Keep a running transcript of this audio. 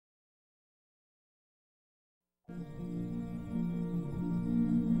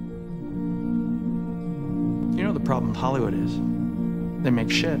You know the problem with Hollywood is? They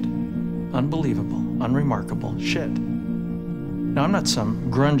make shit. Unbelievable, unremarkable shit. Now, I'm not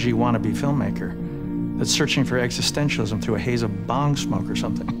some grungy wannabe filmmaker that's searching for existentialism through a haze of bong smoke or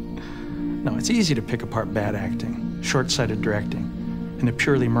something. No, it's easy to pick apart bad acting, short-sighted directing, and the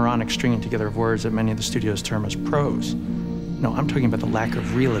purely moronic stringing together of words that many of the studios term as prose. No, I'm talking about the lack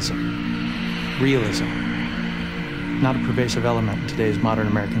of realism. Realism. Not a pervasive element in today's modern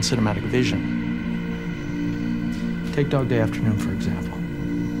American cinematic vision. Take Dog Day Afternoon, for example.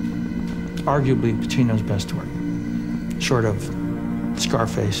 Arguably Pacino's best work, short of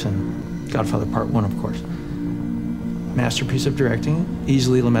Scarface and Godfather Part 1, of course. Masterpiece of directing,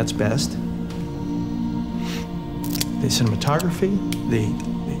 easily Lumet's best. The cinematography, the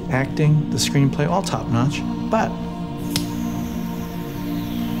acting, the screenplay, all top-notch, but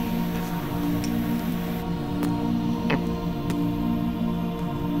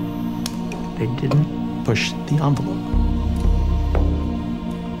they didn't push the envelope.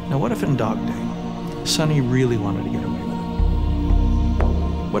 Now, what if in Dog Day, Sonny really wanted to get away with it?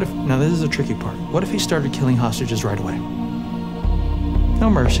 What if, now this is the tricky part, what if he started killing hostages right away? No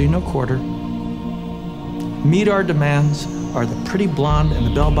mercy, no quarter. Meet our demands are the pretty blonde and the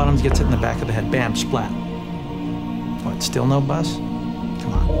bell-bottoms gets it in the back of the head. Bam, splat. What, still no bus?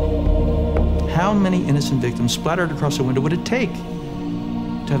 Come on. How many innocent victims splattered across a window would it take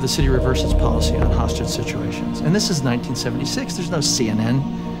to have the city reverse its policy on hostage situations? And this is 1976. There's no CNN.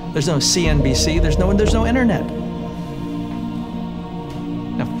 There's no CNBC. There's no internet.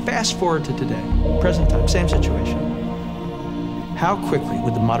 Now, fast forward to today, present time, same situation. How quickly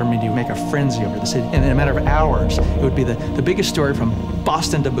would the modern media make a frenzy over the city? In a matter of hours, it would be the biggest story from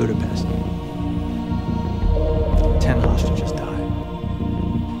Boston to Budapest. 10 hostages died.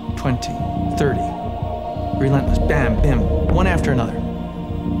 20, 30. Relentless, bam, bam, one after another.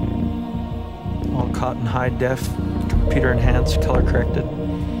 All caught in high def, computer enhanced, color corrected.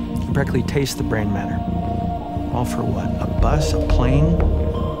 You can practically taste the brain matter. All for what? A bus, a plane?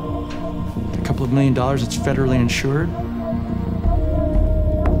 A couple of $1 million that's federally insured?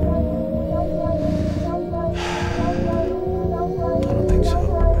 I don't think so,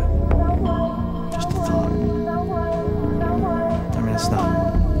 but just a thought. I mean, it's not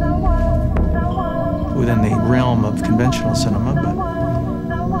within the realm of conventional cinema, but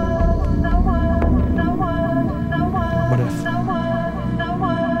what if?